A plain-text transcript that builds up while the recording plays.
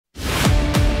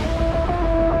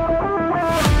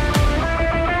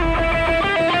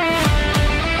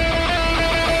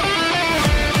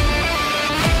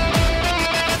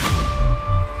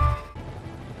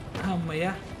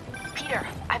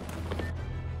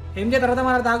MJ తర్వాత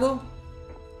మన తాగు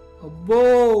అబ్బో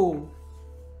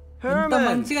ఎంత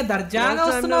మంచిగా దర్జాగా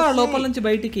వస్తున్నావు లోపల నుంచి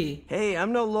బయటికి Hey,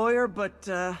 I'm no lawyer, but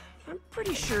I'm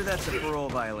pretty sure that's a parole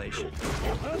violation.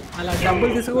 అలా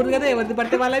డబ్బులు తీసుకోకూడదు కదా ఎవరిది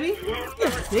పడితే వాళ్ళవి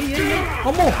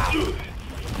అమ్మో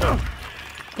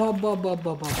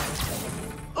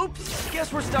Oops, guess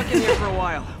we're stuck in here for a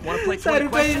while. Want to play 20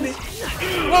 questions?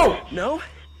 Whoa! No?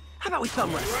 How about we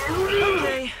thumb wrestle?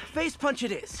 Okay, face punch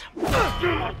it is.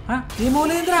 Huh?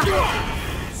 Demolendra!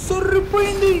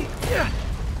 Surripoindi!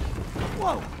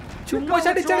 Whoa! Chumma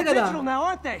shot ichadu kada. Now,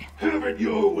 aren't they? Have it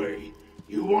your way.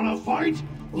 You wanna fight?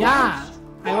 Yeah,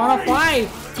 I wanna fight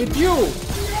with you.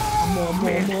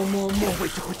 Can't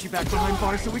wait to put you back behind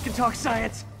bars so we can talk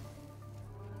science.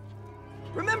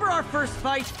 Remember our first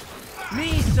fight? Me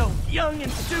so young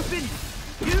and stupid.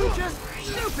 You just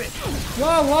stupid.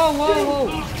 Whoa.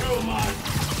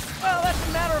 Well, that's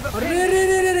a matter of opinion.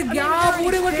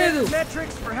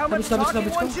 Metrics for how much talking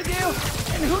one should do,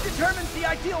 and who determines the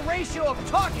ideal ratio of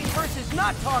talking versus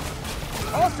not talking.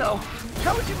 Also,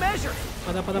 how would you measure?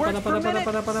 Words per minute,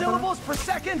 syllables per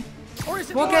second, or is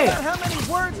it more about how many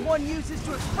words one uses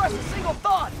to express a single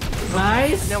thought?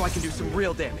 Nice. Now I can do some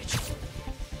real damage.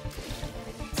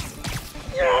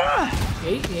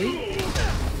 Hey.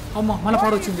 Amma, mala Why are you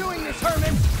padochindi. doing this,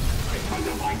 Herman? Because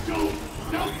if I don't,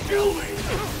 they'll kill me.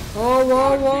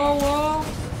 Whoa.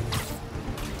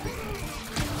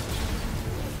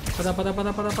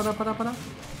 Pada.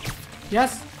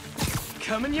 Yes.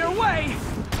 Coming your way.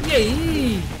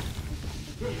 Yay.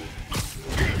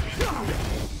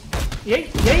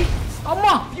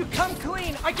 Amma. If you come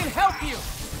clean, I can help you.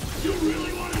 You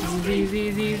really want to help me? Easy.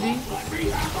 Let me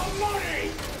have the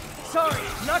money. Sorry,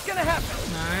 not gonna happen.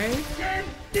 Nice. Game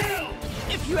deal.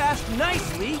 If you ask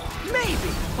nicely,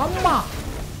 maybe. Amma.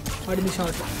 Padi me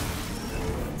shot.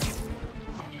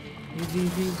 Easy.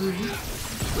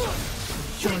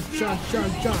 Shot.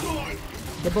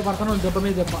 Debba parthano, debba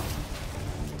me debba.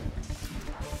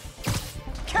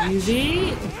 Easy.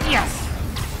 Yes.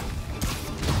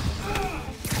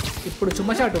 ఇప్పుడు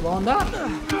చుమ్మ shot బాగుందా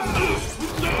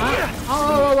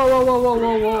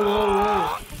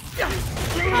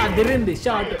దిరింది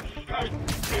shot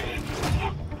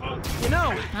You know,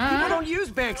 people don't use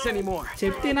banks anymore.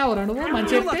 చెప్తేనా నువ్వు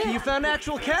మంచి You're lucky you found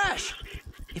actual cash.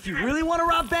 If you really want to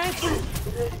rob banks,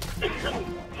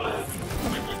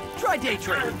 try day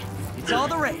trading. It's all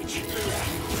the rage.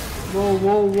 Oh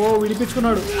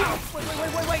విడిపించుకున్నాడు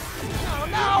Wait.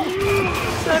 No.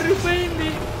 సరిపోయింది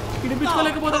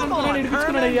విడిపించుకోలేకపోతాను అనుకున్నాను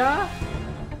విడిపించుకున్నాడు అయ్యా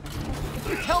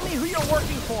You tell me who you're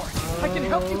working for. I can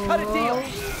help you cut a deal.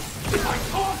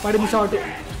 పడింది shot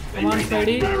కమాన్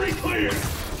Spidey Very clear.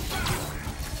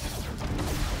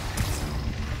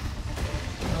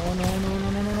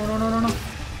 No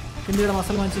కింద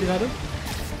అసలు మంచిది కాదు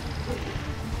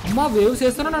అమ్మా waves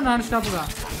వేస్తున్నా నన్ను నాన్ స్టాప్ గా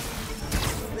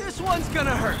This one's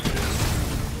gonna hurt.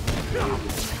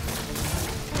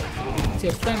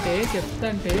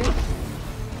 చెప్తాంటే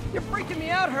You're freaking me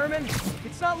out, Herman.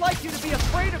 It's not like you to be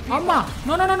afraid of people. అమ్మా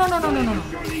no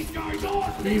Sure these guys are.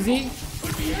 Easy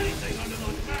Could be anything under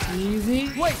those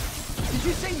masks. Wait, did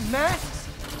you say masks?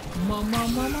 No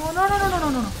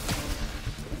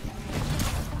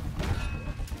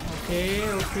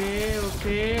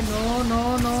okay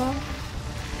no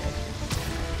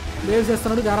wave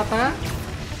చేస్తున్నాడు జాగ్రత్తగా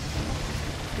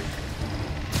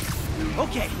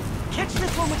Okay, catch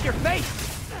this one with your face.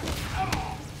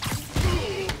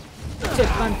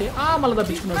 చెప్తాంటే మళ్ళీ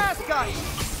తప్పించుకున్నాడు Mask guys,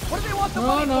 what do they want the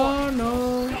money for? No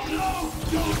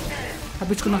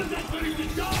తప్పించుకున్నా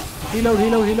హీలో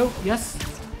yes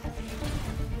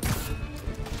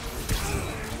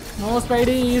no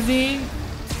Spidey easy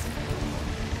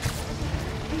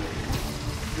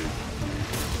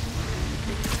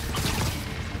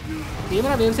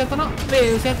ఏమన్నా wave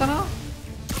చేస్తాను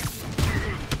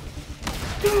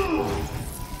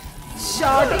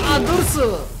shot Adhurs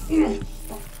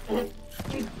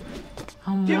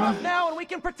Give up now and we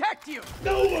can protect you.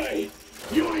 No way.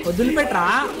 You ain't. వదిలిపెట్రా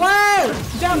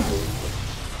jump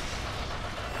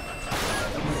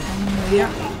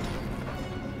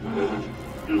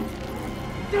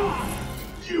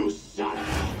You son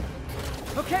of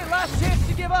a. Okay, last chance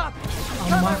to give up. This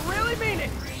time I really mean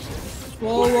it. Oh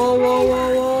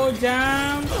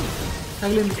jump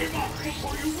తగిలింది Give up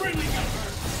before you really get hurt.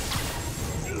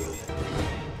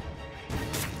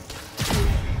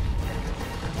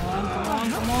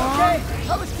 Come on. Okay,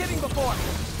 I was kidding before.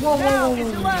 Now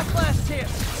is your last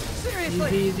chance.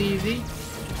 Seriously. Easy.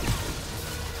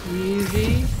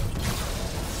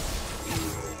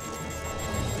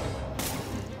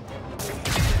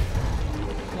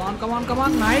 Come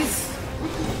on. Nice.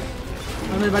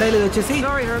 మీద పడేలేదు వచ్చేసి.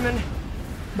 Sorry, Herman.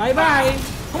 Bye bye.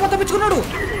 అమ్మ తప్పించుకున్నాడు.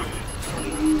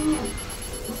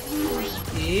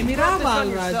 ఏమిరా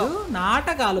బాలరాజు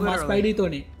నాటకాలు మా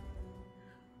స్పైడీతోనే.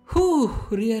 Who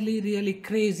really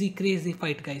crazy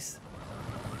fight guys.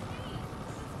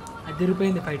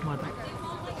 అదిరిపోయింది fight మాత్రం.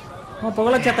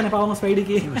 పొగలొచ్చేస్తాను పాపం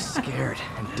స్పైడీకి. He was scared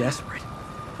and desperate.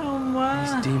 అమ్మా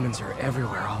These demons are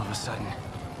everywhere all of a sudden.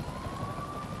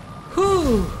 Who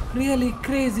really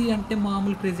crazy అంటే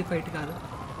మామూలు క్రేజీ ఫైట్ కాదు.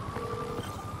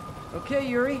 Okay,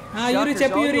 Yuri. యూరి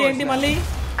చెప్పు యూరి ఏంటి మళ్ళీ?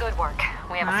 Good work.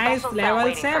 We have a Nice, special level cell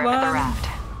waiting for him at the 7. raft.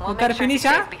 We'll Okay, make sure he finish,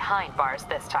 stays ah? behind bars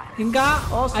this time. ఇంకా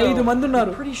Also, 5 మంది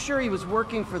ఉన్నారు. I'm pretty sure he was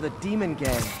working for the demon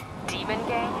gang. Demon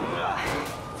Gang?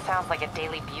 Sounds like a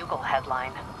Daily Bugle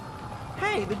headline.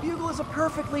 Hey, the Bugle is a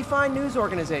perfectly fine news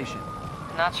organization.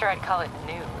 Not sure I'd call it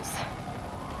news.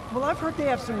 Well, I've heard they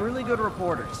have some really good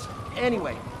reporters.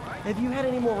 Anyway, have you had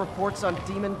any more reports on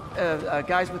demon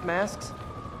guys with masks?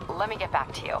 Let me get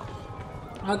back to you.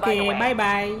 Okay by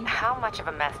by. How much of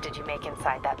a mess did you make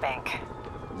inside that bank?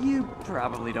 You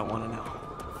probably don't want to know.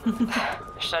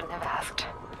 Shouldn't have asked.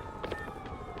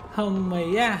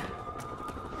 అమ్మయ్యా.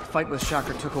 Fight with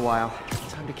Shocker took a while.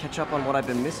 Time to catch up on what I've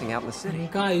been missing out in the city.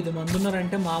 ఇంకా 5 మంది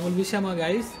ఉన్నారంటే మామూలు విషయమా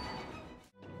guys?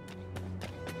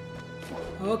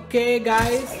 Okay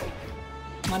guys,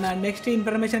 మన next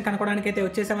information కనుక్కోవడానికి అయితే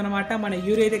వచ్చేసామన్నమాట. మన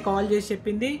యూరి అయితే కాల్ చేసి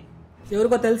చెప్పింది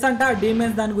ఎవరికో తెలుసంట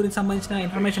డీమెన్స్ దాని గురించి సంబంధించిన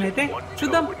ఇన్ఫర్మేషన్ అయితే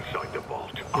చూద్దాం.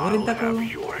 ఎవరింతకు?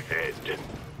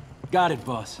 Got it,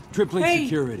 boss. Tripling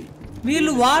security.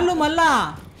 వీళ్ళు వాళ్ళు మళ్ళా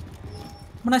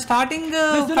మన స్టార్టింగ్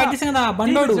ఫైట్ చేసాం కదా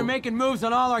బండోడు. Demons are making moves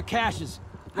on all our caches.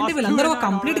 అంటే వీళ్ళందరూ ఒక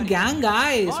complete gang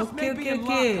guys. Okay okay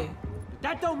okay.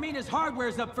 That don't mean his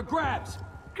hardware's up for grabs.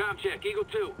 Com check, Eagle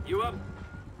 2. You up?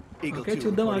 Eagle okay 2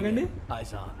 చూద్దాం reporting. ఆగండి.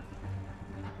 Eyes on.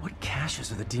 What caches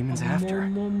are the demons after?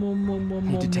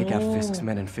 Need to take out Fisk's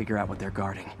men and figure out what they're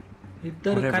guarding.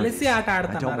 ఇద్దరు Whatever it కలిసి is, ఆట I don't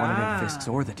want it ఆడుతున్నారా? in Fisk's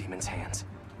or the demons' hands.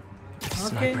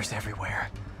 Snipers everywhere.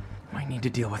 Might need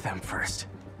to deal with them first.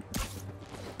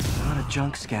 A lot of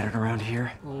junk scattered around here.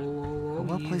 A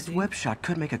well-placed web shot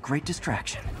could make a great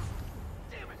distraction.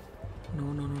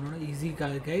 No easy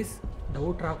కాదు guys.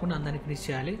 Doubt రాకుండా అందరిని finish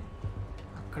చేయాలి.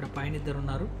 అక్కడ పైన ఇద్దరు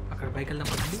ఉన్నారు, అక్కడ పైకి వెళ్దాం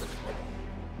పడండి.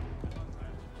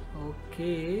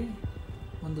 ఓకే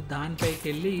ముందు దానిపైకి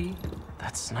వెళ్ళి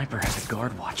That sniper has a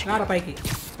guard watching. రారా పైకి.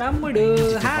 తమ్ముడు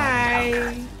హాయ్.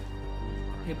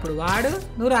 ఇప్పుడు వాడు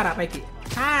నువ్వు రారా పైకి.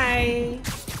 హాయ్.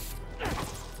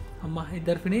 అమ్మ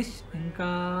ఇద్దరు ఫినిష్. ఇంకా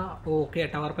ఓకే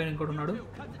టవర్ పైన ఇంకోటి ఉన్నాడు.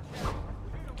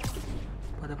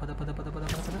 పద పద పద పద పద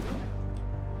పద పద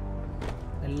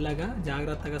మెల్లగా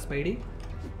జాగ్రత్తగా స్పైడీ.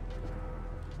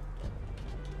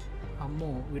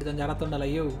 అమ్మో వీడితో జాగ్రత్త ఉండాలి.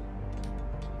 అయ్యో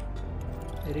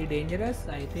very dangerous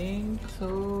I think so.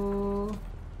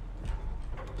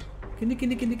 కింది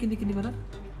కింది కింది కింది కింది కదా.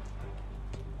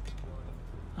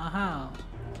 ఆహా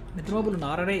నిద్రమోబులు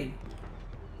నారడే.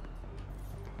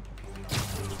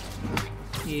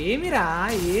 ఏమిరా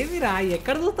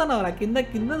ఎక్కడ చూస్తున్నావురా? కింద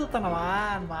చూస్తున్నావా?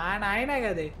 మా నాయన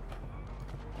కదే.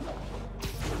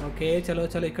 ఓకే చలో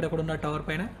ఇక్కడ కూడా ఉన్న టవర్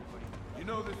పైన.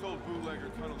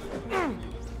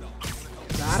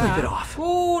 ఓ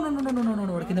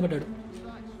నో వాడు కింద పడ్డాడు.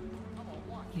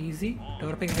 ఈజీ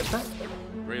టవర్ పైకి చెప్తా.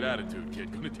 Great attitude, kid.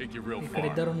 Gonna take you real ఇక్కడ far.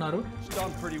 ఇద్దరు ఉన్నారు. It's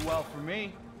done pretty well for me.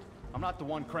 I'm not the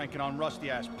one cranking on rusty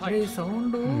ass అరే pipes.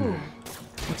 Sound.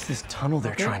 What's this tunnel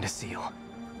they're trying to seal?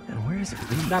 And where does it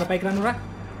lead? దాని పైకి రానురా.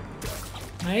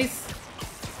 Nice.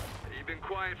 You've been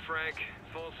quiet, Frank.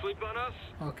 Fall asleep on us?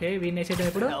 Okay వీనేసేద్దాం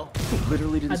ఇప్పుడు.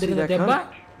 Literally didn't see అదిరిన that దెబ్బ.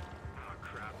 coming.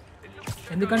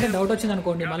 ఎందుకంటే doubt వచ్చింది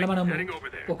అనుకోండి మళ్ళీ మనం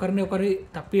ఒకరి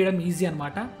తప్పియడం ఈజీ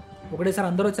అనమాట. ఒకటేసారి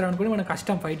అందరూ వచ్చారనుకోండి మనకు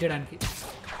కష్టం ఫైట్ చేయడానికి.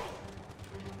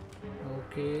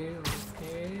 Okay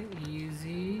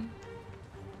easy.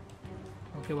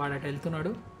 ఓకే వాడు అటు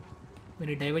వెళ్తున్నాడు.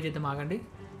 మీరు డైవర్ట్ చేద్దాం ఆగండి.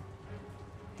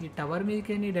 ఈ టవర్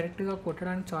మీదకి డైరెక్ట్గా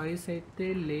కొట్టడానికి చాయిస్ అయితే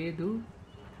లేదు.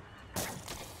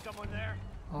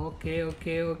 Okay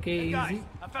easy.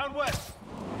 I found West.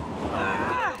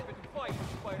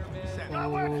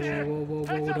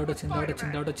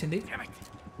 Doubt వచ్చింది. Damn it.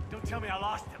 Don't tell me I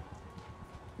lost him.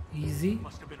 Easy.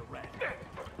 Must have been a rat.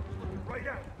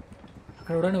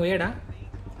 అక్కడ కూడా పోయాడా?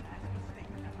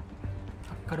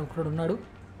 అక్కడ ఒకడు ఉన్నాడు.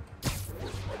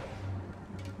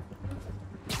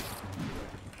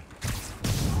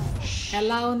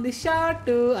 ఎలా ఉంది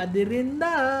షాట్?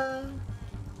 అదిరిందా?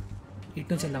 ఇటు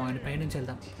నుంచి వెళ్దాం అండి, పై నుంచి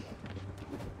వెళ్దాం.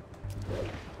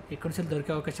 ఇక్కడ నుంచి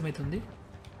దొరికే అవకాశం అయితే ఉంది.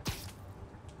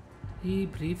 ఈ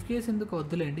బ్రీఫ్ కేస్ ఎందుకు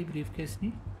వద్దులేండి బ్రీఫ్ కేస్ని.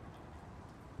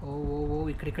 ఓ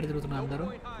ఇక్కడ తిరుగుతున్నారు అందరూ.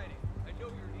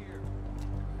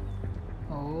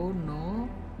 Oh no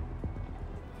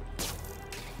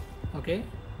okay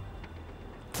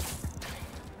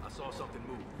I saw something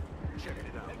move. Checking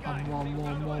it out.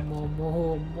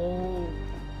 అమ్మో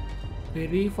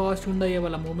వెరీ ఫాస్ట్ ఉందయ్యా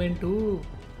వాళ్ళ movement.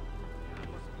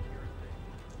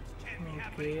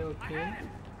 Okay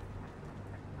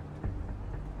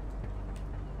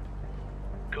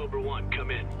Cobra 1,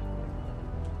 come in.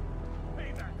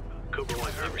 Cobra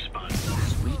 1, I respond.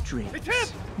 Sweet dreams. It's him!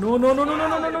 No.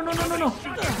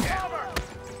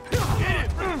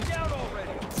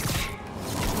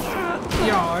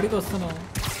 Yeah ఆడికి వస్తున్నావు.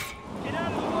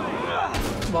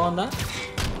 బాగుందా?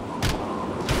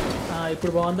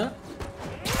 ఇప్పుడు బాగుందా?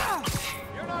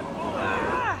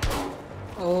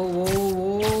 ఓ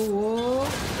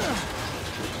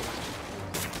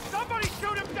Somebody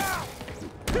shoot him down!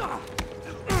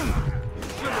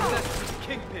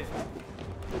 Kingpin.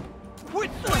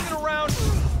 Quit swinging around.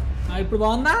 ఇప్పుడు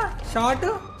బాగుందా షార్ట్?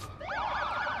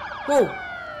 ఓ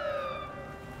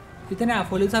ఇతనే ఆ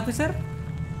పోలీస్ ఆఫీసర్,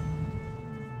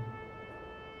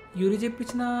 యూరి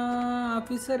చెప్పించిన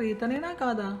ఆఫీసర్ ఇతనేనా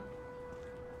కాదా?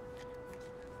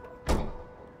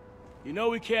 You know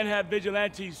we can't have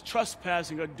vigilantes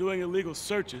trespassing or doing illegal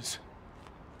searches.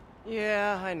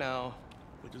 Yeah, I know.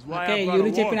 Which is why okay I brought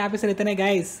Yuri a చెప్పిన warrant. Officer ఇతనే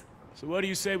guys. So what do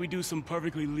you say we do some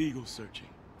perfectly legal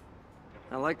searching?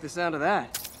 I like the sound of that.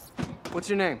 What's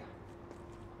your name?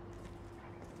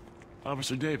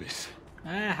 Officer Davis.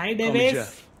 Hi Call me Davis.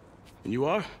 Jeff. And you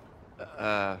are?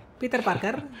 Peter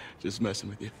Parker. Just messing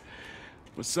with you.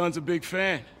 My son's a big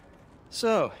fan.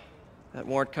 So, that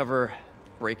warrant cover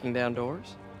breaking down doors?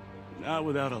 Not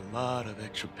without a lot of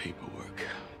extra paperwork.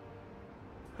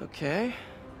 Okay.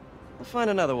 We'll find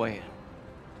another way in.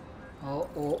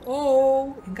 ఓ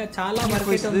ఇంకా చాలా Any work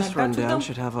place అయితే this ఉందంట. rundown చూద్దాం.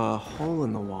 should have a hole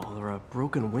in the wall or a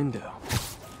broken window.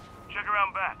 Check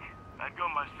around back. I'd go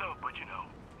myself, but you know,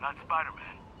 not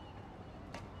Spider-Man.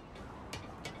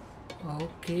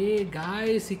 Okay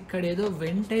guys ఇక్కడ ఏదో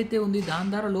vent అయితే ఉంది, దాని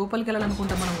ద్వారా లోపలికి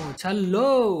వెళ్ళాలనుకుంటాం మనము. చల్లో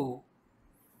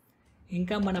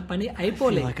ఇంకా మన పని I feel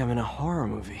అయిపోలే. like I'm in a horror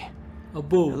movie.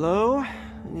 అబ్బో Hello?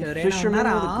 Any You're in fisherman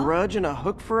Onara? with a grudge and a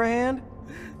hook for a hand?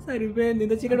 సరిపోయింది.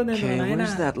 ఇంత చీకటి ఉంది Okay, నాయన.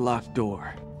 where's that locked door?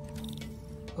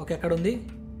 Okay అక్కడ ఉంది.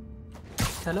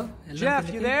 చలో వెళ్దాం Jeff,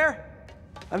 కిందకి. you there?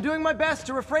 I'm doing my best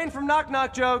to refrain from knock-knock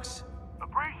jokes.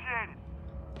 Appreciate it.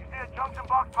 You see a junction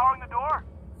box powering the door?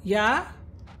 Yeah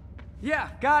Yeah,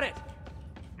 got it.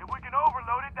 If we can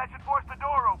overload it, that should force the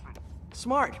door open.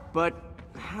 Smart, but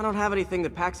I don't have anything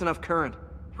that packs enough current.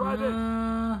 Try this.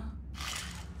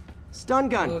 Stun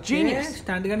gun, genius.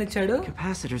 Stand గాని ఇచ్చాడు.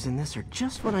 Capacitors in this are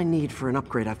just what I need for an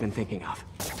upgrade I've been thinking of.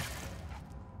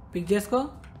 Pick చేసుకో.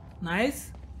 Nice.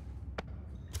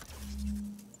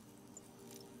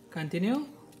 Continue.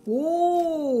 ఓ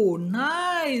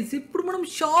nice. ఇప్పుడు మనం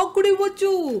shock కూడా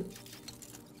ఇవ్వచ్చు.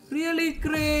 Really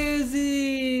crazy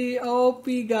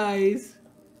OP guys.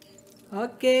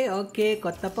 Okay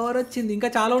కొత్త power వచ్చింది. ఇంకా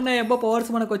చాలా ఉన్నాయి అబ్బా పవర్స్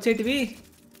మనకు వచ్చేటివి.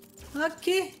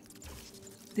 ఓకే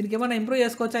దీనికి ఏమైనా ఇంప్రూవ్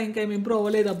చేసుకోవచ్చా? ఇంకా ఏమి ఇంప్రూవ్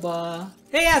అవ్వలేదబ్బా.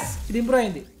 ఎస్ ఇది ఇంప్రూవ్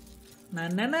అయింది. నా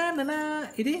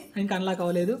ఇది ఇంకా అన్లాక్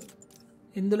అవ్వలేదు.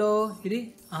 ఇందులో ఇది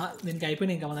దీనికి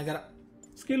అయిపోయినాయి ఇంకా మన దగ్గర.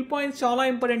 స్కిల్ పాయింట్స్ చాలా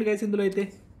ఇంపార్టెంట్ గైస్ ఇందులో అయితే.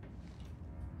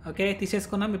 ఓకే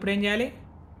తీసేసుకున్నాం. ఇప్పుడు ఏం చేయాలి?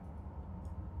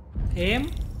 ఏం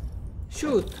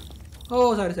shoot. Oh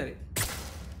sorry.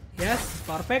 Yes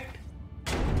perfect.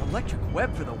 Electric web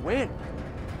for the win.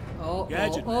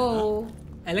 Gadget, man, huh?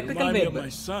 Electrical Remind me of wave.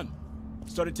 my son.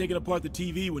 Started taking apart the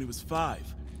TV when he was 5.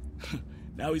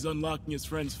 Now he's unlocking his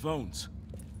friends' phones.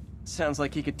 Sounds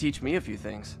like he could teach me a few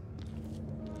things.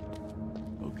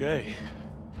 Okay.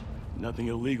 Nothing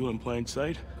illegal in plain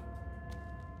sight?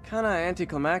 Kinda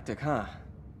anticlimactic, huh?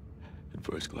 At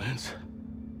first glance.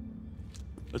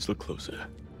 Let's look closer.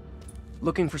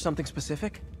 Looking for something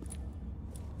specific?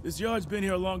 This yard's been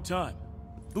here a long time.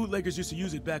 Bootleggers used to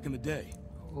use it back in the day.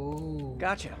 Oh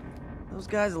Gotcha. Those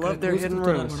guys love their hidden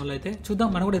rooms. మనలో అయితే చూద్దాం.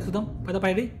 మనం కూడా చూద్దాం.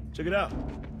 పైది. Check it out.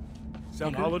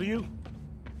 Sound hollow to you?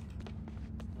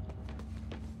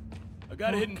 I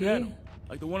got a hidden Okay. panel,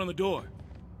 like the one on the door.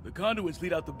 The conduits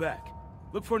lead out the back.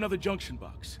 Look for another junction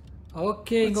box.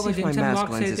 Okay Let's ఇంకొక see if my junction mask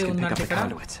box lenses అయితే can pick ఉందంట up the ఇక్కడ.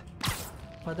 conduits.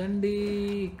 పదండి.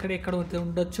 ఎక్కడ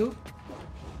ఉండొచ్చు.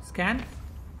 Scan.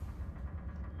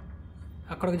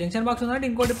 అక్కడ ఒక junction box ఉందంటే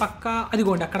ఇంకోటి పక్క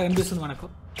అదిగోండి అక్కడ కనిపిస్తుంది మనకు.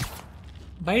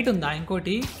 బయట ఉందా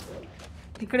ఇంకోటి?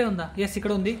 ఇక్కడే ఉందా? ఎస్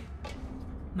ఇక్కడ ఉంది.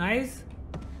 Nice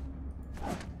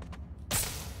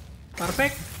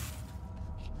perfect.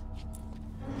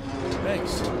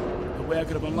 Thanks. No way I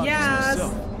could have unlocked this Yes.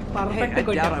 myself. Hey, perfect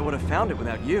I doubt I would have found it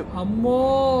without you. అమ్మో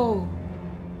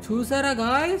చూసారా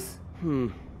guys?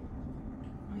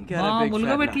 You got a big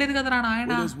ములుగా fat mouth. పెట్టలేదు కదరా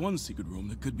నాయన. Well, there's one secret room.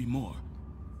 There could be more.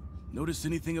 Notice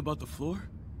anything about the floor?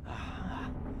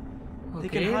 They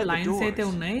can Okay, hide the lines doors, అయితే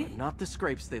ఉన్నాయి. but not the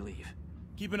scrapes they leave.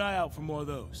 Keep an eye out for more of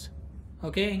those.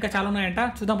 Okay ఇంకా చాలా ఉన్నాయంట,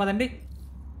 చూద్దాం పదండి.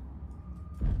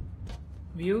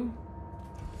 View.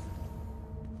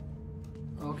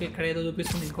 Okay ఇక్కడ ఏదో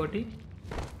చూపిస్తుంది ఇంకోటి.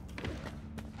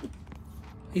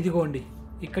 ఇదిగోండి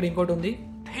ఇక్కడ ఇంకోటి ఉంది.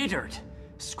 Pay dirt.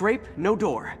 Scrape, no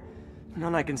door.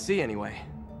 None I can see anyway.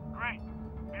 Great.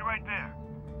 Be right there.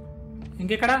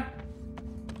 ఇంకెక్కడ?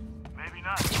 Maybe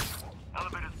not.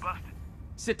 Elevator's busted.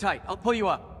 Sit tight, I'll pull you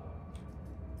up.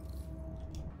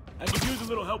 I could use a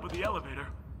little help with the elevator.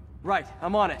 Right,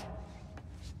 I'm on it.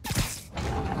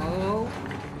 Oh,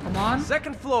 come on.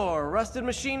 Second floor, rusted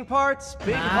machine parts,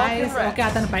 big Nice. honking wreck. Okay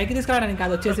అతను పైకి తీసుకురావడానికి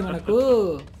కాదు వచ్చేసి మనకు.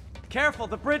 Careful,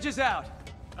 the bridge is out.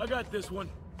 I got this one.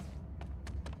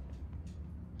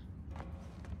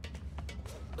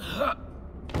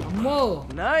 అమ్మో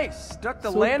Nice, stuck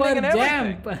the landing super and jump.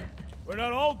 everything. We're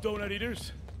not all donut eaters.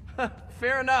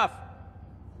 Fair enough.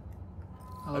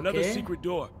 Another okay secret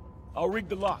door. I'll rig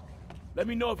the lock. Let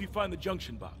me know if you find the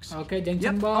junction box. Okay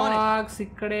junction Yep, on it. Box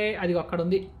ఇక్కడే, అది అక్కడ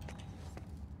ఉంది.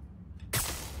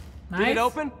 Did it nice.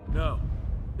 open? No.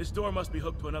 This door must be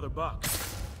hooked to another box.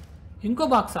 ఇంకో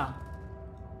బాక్సా?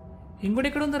 ఇంకోటి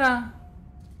ఎక్కడ ఉందిరా?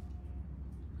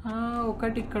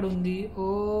 ఒకటి ఇక్కడ ఉంది. ఓ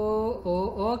ఓ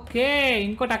ఓకే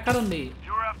ఇంకోటి అక్కడ ఉంది.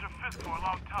 You were after Fisk for a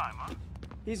long time, huh?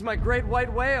 He's my great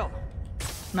white whale.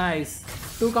 Nice.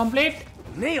 2 complete.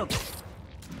 Nailed it.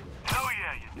 Hell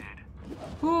yeah, you did.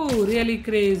 Really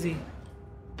crazy.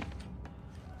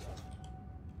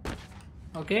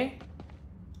 Okay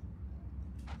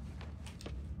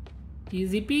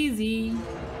easy PG.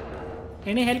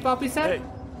 Any help officer? Hey,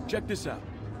 check this out.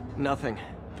 Nothing.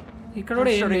 ఇక్కడ I'm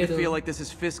కూడా ఏం starting లేదు. to feel like this is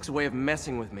Fisk's way of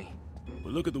messing with me.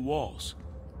 But look at the walls.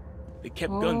 They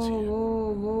kept guns here.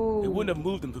 They wouldn't have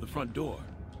moved them to the front door.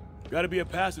 Gotta be a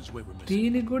passageway we're missing.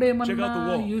 దీనికి కూడా Check out the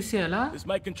ఏమన్నా wall. Use చేయాలా? This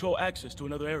might control access to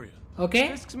another area. Okay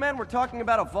Fisk's men were talking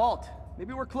about a vault.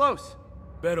 Maybe we're close.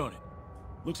 Bet on it.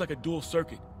 Looks like a dual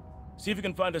circuit. See if you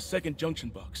can find a second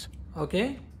junction box. Okay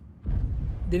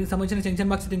దీనికి సంబంధించిన junction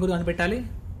box దీని కూడా కనిపెట్టాలి.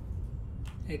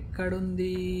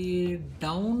 ఎక్కడుంది?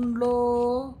 డౌన్లో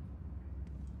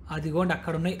అదిగోండి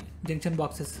అక్కడ ఉన్నాయి జంక్షన్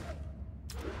బాక్సెస్.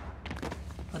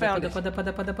 పద Found పద it. పద పద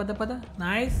పద పద పద.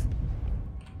 నైస్.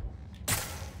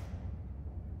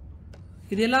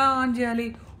 ఇది ఎలా ఆన్ చేయాలి?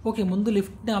 ఓకే ముందు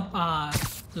లిఫ్ట్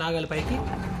లాగాలి పైకి.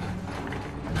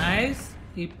 నైస్.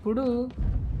 ఇప్పుడు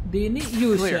దీన్ని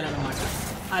యూజ్ Clear. చేయాలన్నమాట.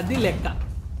 అది లెక్క.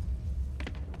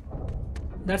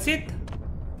 That's it.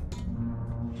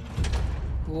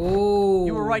 Oh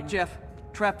You were right, Jeff.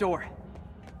 Trapdoor.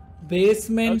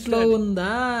 Basement లో Outstanding. ఉందా?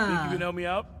 Think you can help me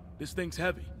out? This thing's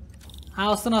heavy.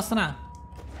 వస్తున్నా.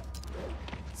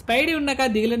 స్పైడీ ఉన్నాక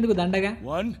దిగలేందుకు దండగా.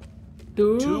 1, 2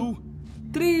 2.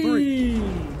 3.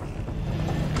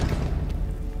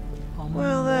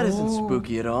 Well, that isn't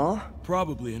spooky at all.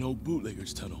 Probably an old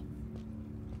bootlegger's tunnel.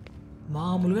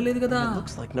 మామూలుగా లేదు కదా. It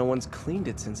looks like no one's cleaned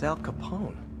it since Al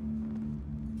Capone.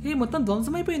 మొత్తం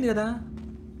ధ్వంసమైపోయింది కదా.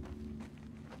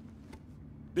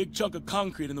 Big chunk of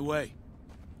concrete in the way.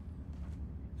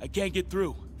 I can't get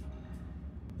through.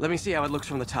 Let me see how it looks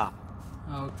from the top.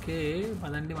 Okay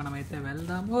పదండి మనమైతే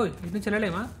వెళ్దాం. ఓ ఇటు నుంచి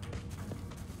వెళ్ళలేమా?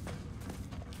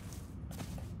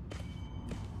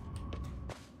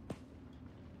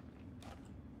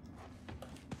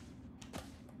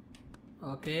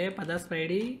 Okay పద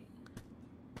Spidey.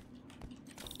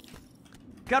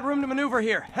 Got room to maneuver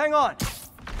here. Hang on.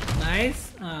 Nice.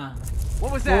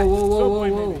 What was oh that? Oh oh oh Subway,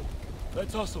 oh maybe.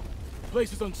 Let's hustle.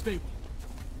 Place is unstable.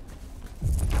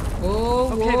 Oh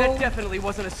Okay, that oh. definitely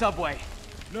wasn't a subway.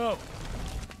 No.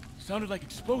 Sounded like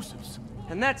explosives.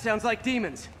 And that sounds like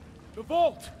demons. The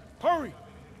vault! Hurry!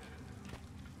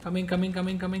 Coming.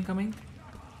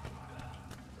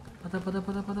 పద పద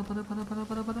పద పద పద పద పద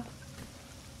పద పద.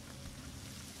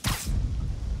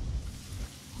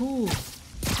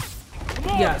 Come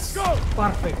on, yes let's go!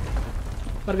 Perfect.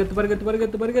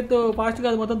 పరిగెత్తు ఫాస్ట్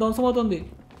కాదు మొత్తం ధ్వంసం అవుతుంది.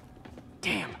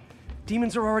 Damn.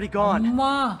 Demons are already gone.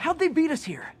 అమ్మా How'd they beat us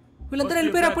here? వీళ్ళందరూ Must be a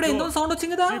వెళ్ళిపోయారు. back అప్పుడే door. ఎంతో సౌండ్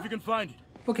వచ్చింది కదా. See if you can find it.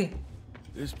 Okay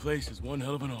This place is one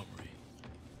hell of an armory.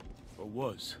 Or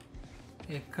was.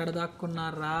 ఎక్కడ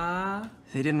దాక్కున్నారా?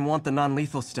 They didn't want the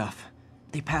non-lethal stuff.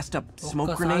 They passed up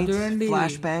smoke ఒక్కసారి grenades, చూడండి.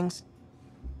 flashbangs.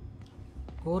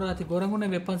 ఘోరంగా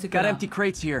ఉన్నాయి weapons Got ఇక్కడ. empty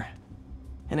crates here.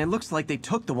 And it looks like they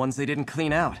took the ones they didn't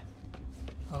clean out.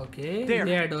 Okay There.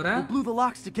 ఇదే Dora. They blew the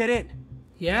locks to get in.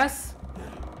 yes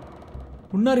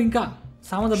ఉన్నారు ఇంకా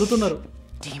సామాన్ దొరుకుతున్నారు.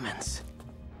 Demons.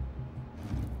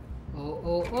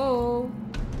 Oh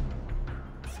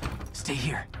Stay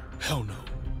here. Hell no.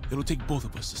 It'll take both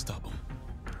of us to stop them.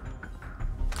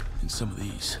 And some of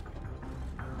these.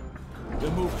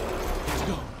 They're moving. Let's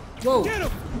go. Whoa.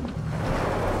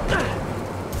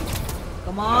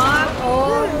 Come on.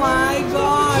 Oh my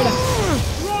god.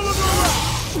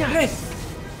 Hey.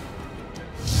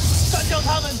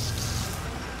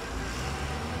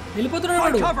 వెళ్ళిపోతున్నాడు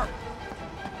వాడు.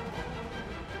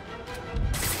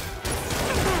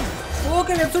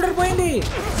 Okay left shoulder పోయింది.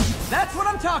 That's what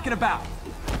I'm talking about.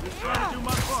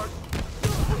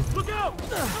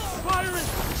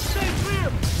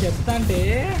 చెప్తా అంటే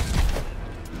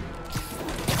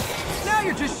Now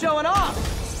you're just showing off.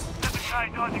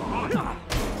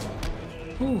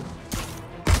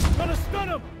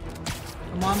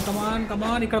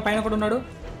 కమాన్ ఇక్కడ పైన కూడా ఉన్నాడు.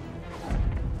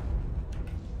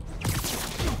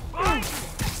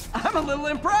 I'm a little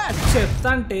impressed. చెప్తా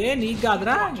అంటే నీకు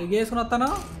కాదురా, నీకు వేసుకుని వస్తాను.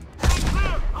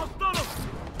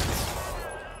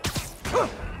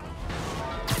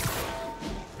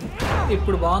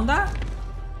 ఇప్పుడు బాగుందా?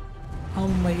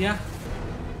 అమ్మయ్యా.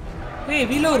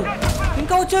 వీళ్ళెవరు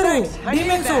ఇంకా వచ్చారు?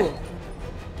 Demons.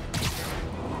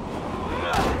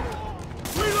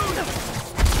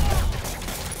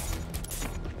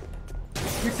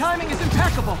 Your timing is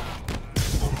impeccable.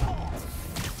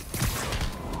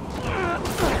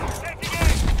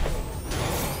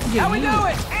 How we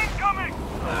doing? Incoming.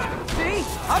 See,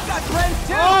 I've got friends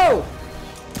too. Oh!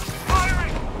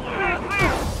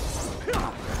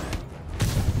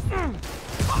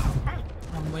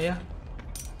 అమ్మయ్యా.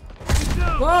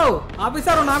 ఓ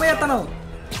ఆఫీసర్ నామే ఎత్తను.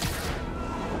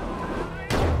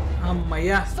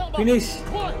 అమ్మయ్యా finish.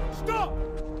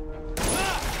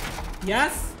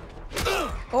 yes.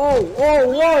 Oh.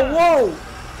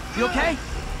 You okay?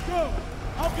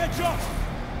 I'll get you.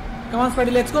 Come on,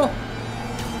 Spidey, let's go.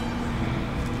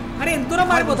 అరే ఎంత దూరం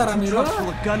మారిపోతారా మీరు? Trucks full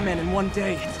of gunmen in one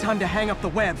day. It's time to hang up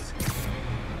the webs.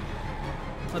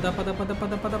 పద.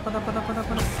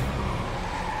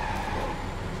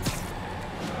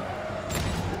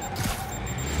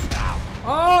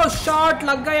 Oh, shot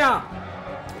लग गया.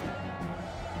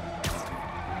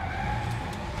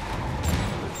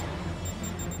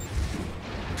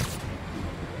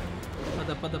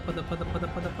 పద.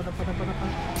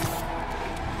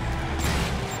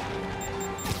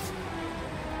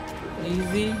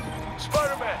 Easy.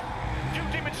 Spider-Man, few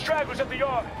demon stragglers at the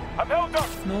yard. I'm held up.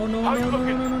 No.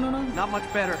 Not much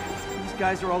better. These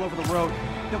guys are all over the road.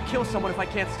 They'll kill someone if I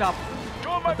can't stop them.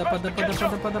 Doing my best to catch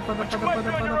up. But you might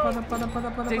be on your own.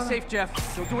 Stay safe, Jeff.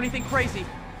 Don't do anything crazy.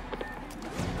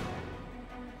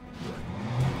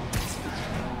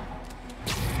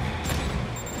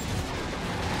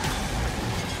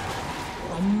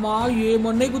 అమ్మా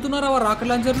ఏమన్నా ఎక్కుతున్నారా rocket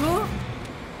లాంచర్లు?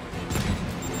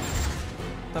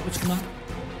 తప్పించుకున్నా.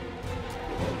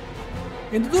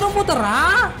 ఎంత దూరం పోతారా?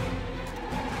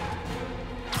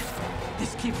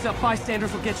 This keeps up,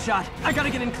 bystanders will get shot. I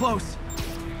gotta get in close.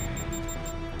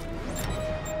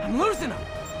 I'm losing them.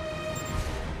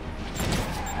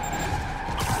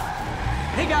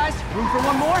 Hey guys, room for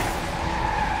one more?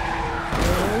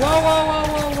 Whoa.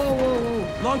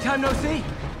 Long time no see.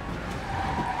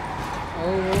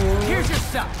 Here's your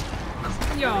stuff.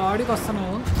 ఆడికి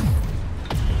వస్తున్నావు.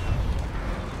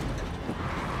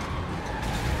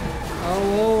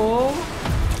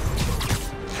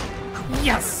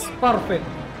 Yes, perfect.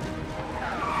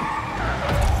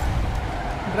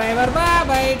 Driver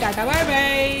bye, tata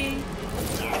bye.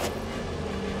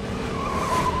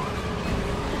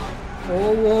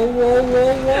 Oh.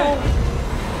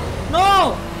 No.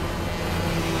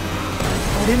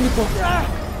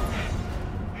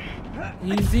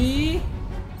 Easy.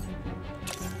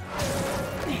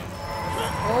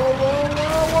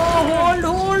 Hold.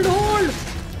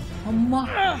 Amma.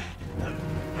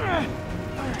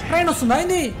 Train వస్తుందా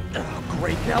ఇది?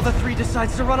 Great, now the 3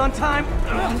 decides to run on time.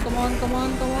 Come on,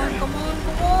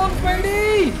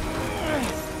 Spidey.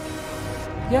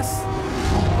 Yes.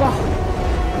 Wow.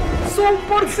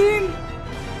 Super scene.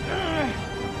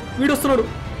 వీడు వస్తున్నాడు.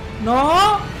 No.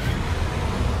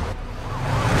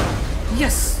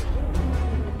 Yes.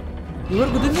 ఎవరు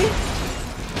కుదింది?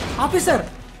 Officer.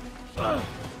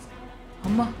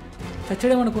 అమ్మా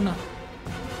చచ్చడేమనుకున్నా.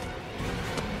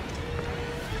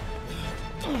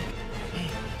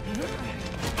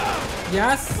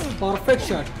 Yes, perfect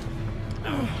shot.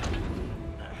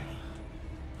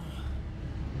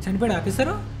 చనిపోయాడు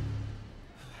officer?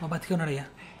 మా బతికి ఉన్నాడయ్యా.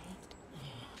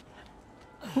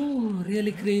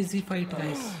 Really crazy fight,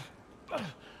 guys.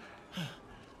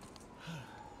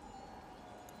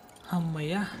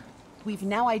 అమ్మయ్యా. We've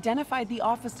now identified the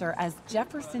officer as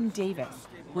Jefferson Davis.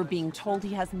 We're being told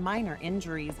he has minor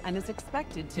injuries and is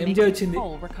expected to make a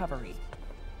full recovery.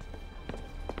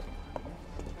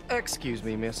 Excuse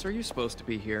me, miss. Are you supposed to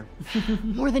be here?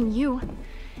 More than you.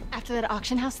 After that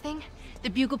auction house thing, The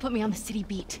Bugle put me on the city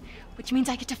beat, which means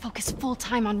I get to focus full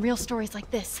time on real stories like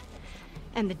this.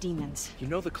 And the demons. You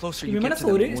know, the closer You you get mana to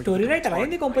them, the more story you writer can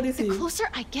ayindi company The closer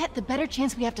I get, the better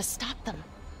chance we have to stop them.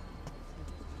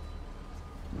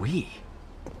 We?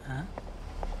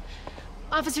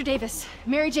 Officer Davis,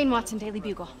 Mary Jane Watson, Daily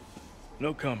Bugle.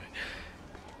 No comment.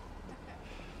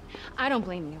 I don't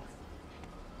blame you.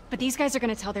 But these guys are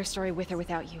gonna tell their story with or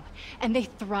without you, and they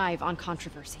thrive on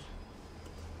controversy.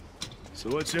 So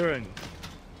what's your end?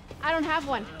 I don't have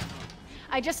one.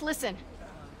 I just listen.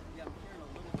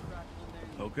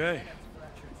 Okay.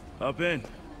 Hop in.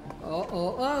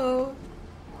 Oh.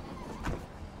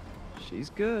 She's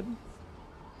good.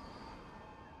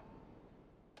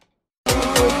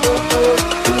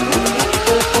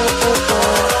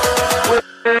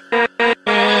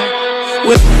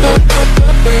 With